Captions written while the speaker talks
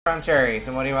From cherries,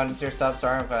 and what do you want to see your sub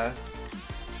star request?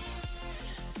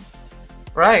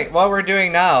 Right, what we're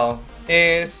doing now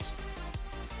is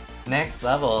next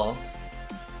level.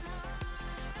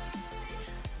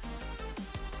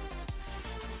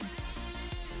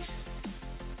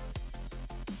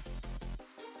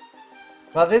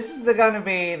 Well, this is gonna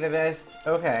be the best.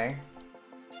 Okay.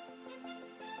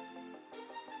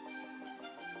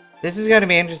 This is gonna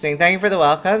be interesting. Thank you for the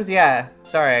welcomes. Yeah,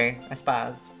 sorry, I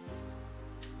spazzed.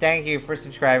 Thank you for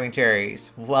subscribing, cherries.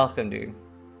 Welcome, dude.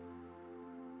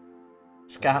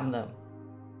 Scam them.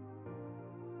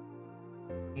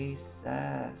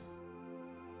 Jesus.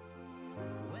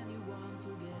 When you want to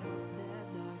get off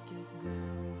that darkest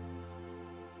ground,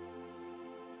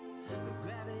 but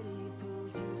gravity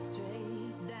pulls you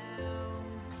straight down.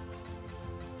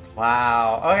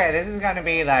 Wow. Okay, this is gonna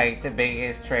be like the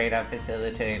biggest trade I've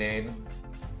facilitated.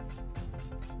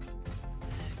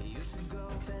 You should grow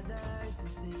feathers to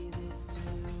see this too.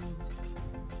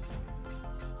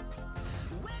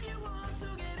 When you want to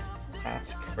get off that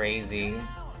That's crazy.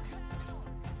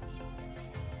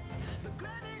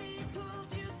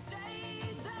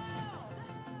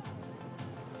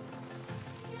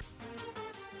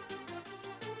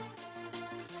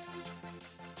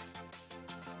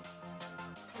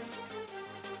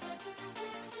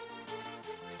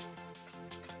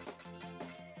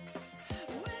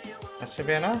 That should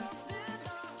be enough.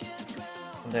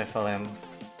 There for him.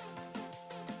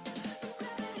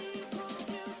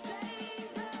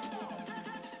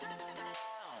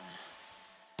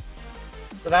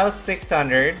 So that was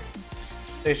 600.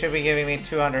 So you should be giving me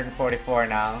 244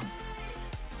 now.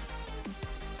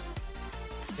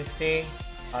 50,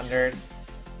 100,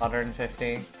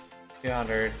 150,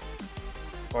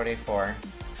 244.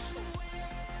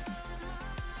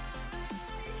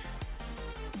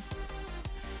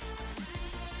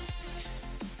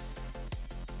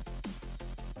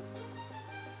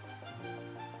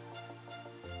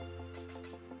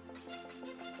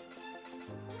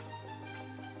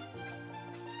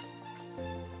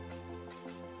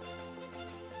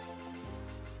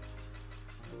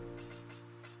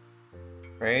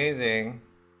 Crazy.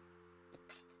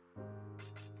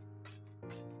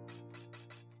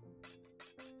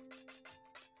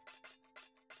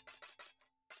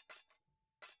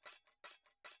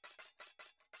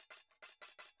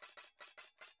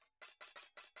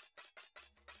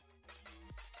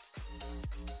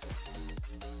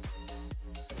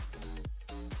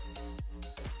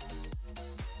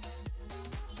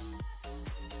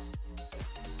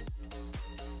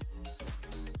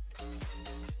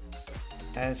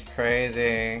 That's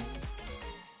crazy.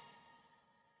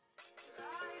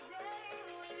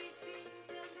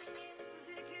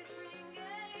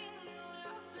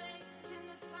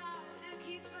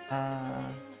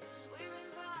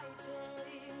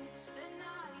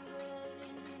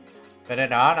 Put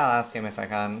it on, I'll ask him if I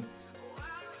can.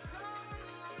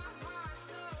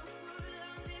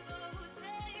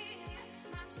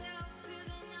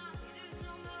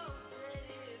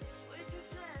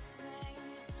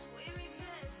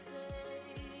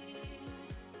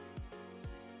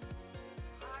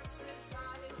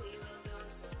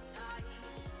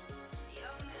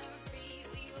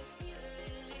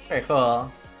 Very cool.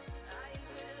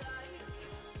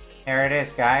 Here it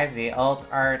is, guys. The Alt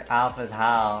Art Alpha's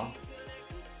Howl.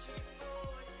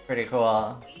 Pretty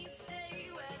cool.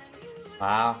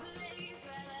 Wow.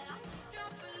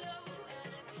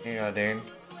 Here you go, dude.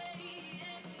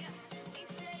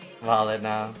 Valid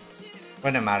now.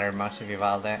 Wouldn't matter much if you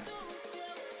valid it.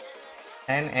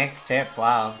 10x tip,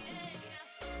 wow.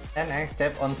 10x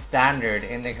tip on standard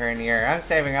in the current year. I'm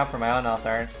saving up for my own alt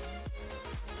arts.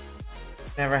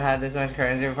 Never had this much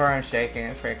currency before, I'm shaking,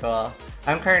 it's pretty cool.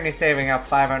 I'm currently saving up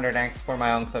 500x for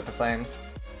my own Cloak of Flames.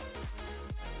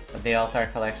 But the altar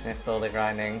collection is slowly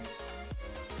grinding.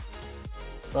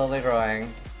 Slowly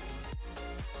growing.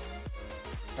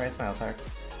 Where's my altar?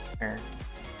 Here.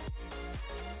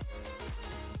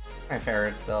 My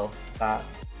favorite still. That.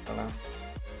 I don't know.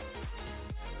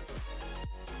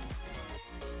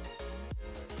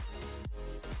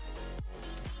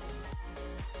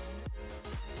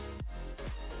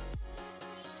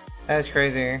 That's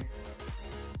crazy.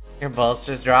 Your bolts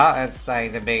just draw? It's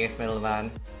like the biggest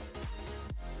Middleman.